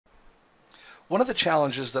One of the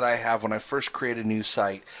challenges that I have when I first create a new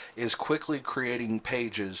site is quickly creating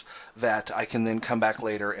pages that I can then come back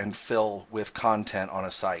later and fill with content on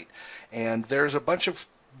a site. And there's a bunch of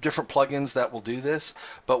different plugins that will do this,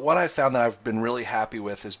 but what I found that I've been really happy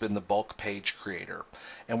with has been the bulk page creator.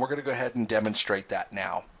 And we're going to go ahead and demonstrate that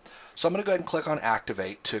now. So I'm going to go ahead and click on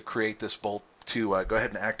activate to create this bulk, to go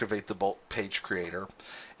ahead and activate the bulk page creator.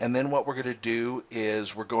 And then what we're going to do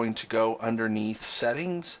is we're going to go underneath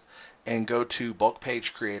settings and go to bulk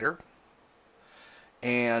page creator.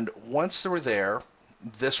 And once we're there,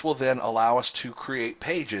 this will then allow us to create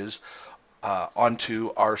pages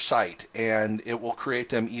onto our site, and it will create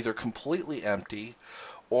them either completely empty,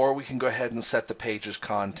 or we can go ahead and set the page's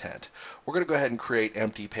content. We're going to go ahead and create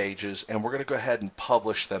empty pages, and we're going to go ahead and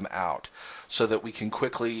publish them out so that we can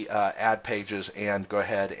quickly add pages and go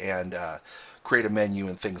ahead and create a menu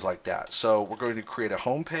and things like that. So we're going to create a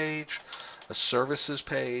home page, a services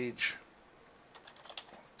page,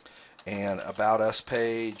 an about us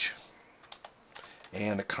page,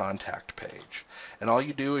 and a contact page. And all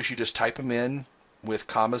you do is you just type them in with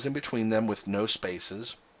commas in between them with no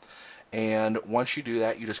spaces. And once you do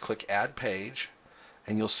that, you just click add page,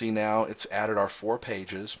 and you'll see now it's added our 4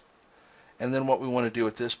 pages. And then what we want to do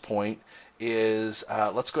at this point is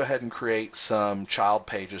let's go ahead and create some child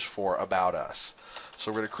pages for about us.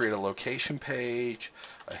 So we're going to create a location page,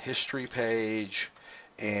 a history page,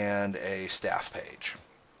 and a staff page.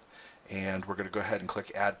 And we're going to go ahead and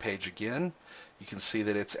click add page again. You can see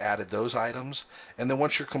that it's added those items. And then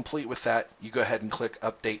once you're complete with that, you go ahead and click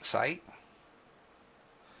update site.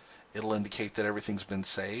 It'll indicate that everything's been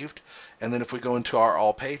saved. And then if we go into our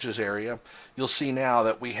all pages area, you'll see now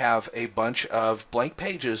that we have a bunch of blank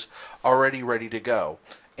pages already ready to go.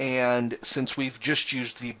 And since we've just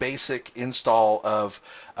used the basic install of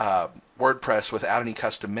WordPress without any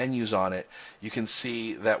custom menus on it, you can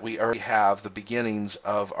see that we already have the beginnings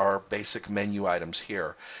of our basic menu items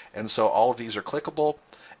here. And so all of these are clickable,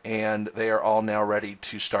 and they are all now ready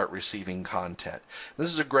to start receiving content.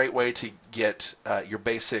 This is a great way to get your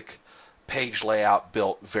basic page layout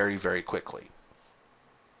built very, very quickly.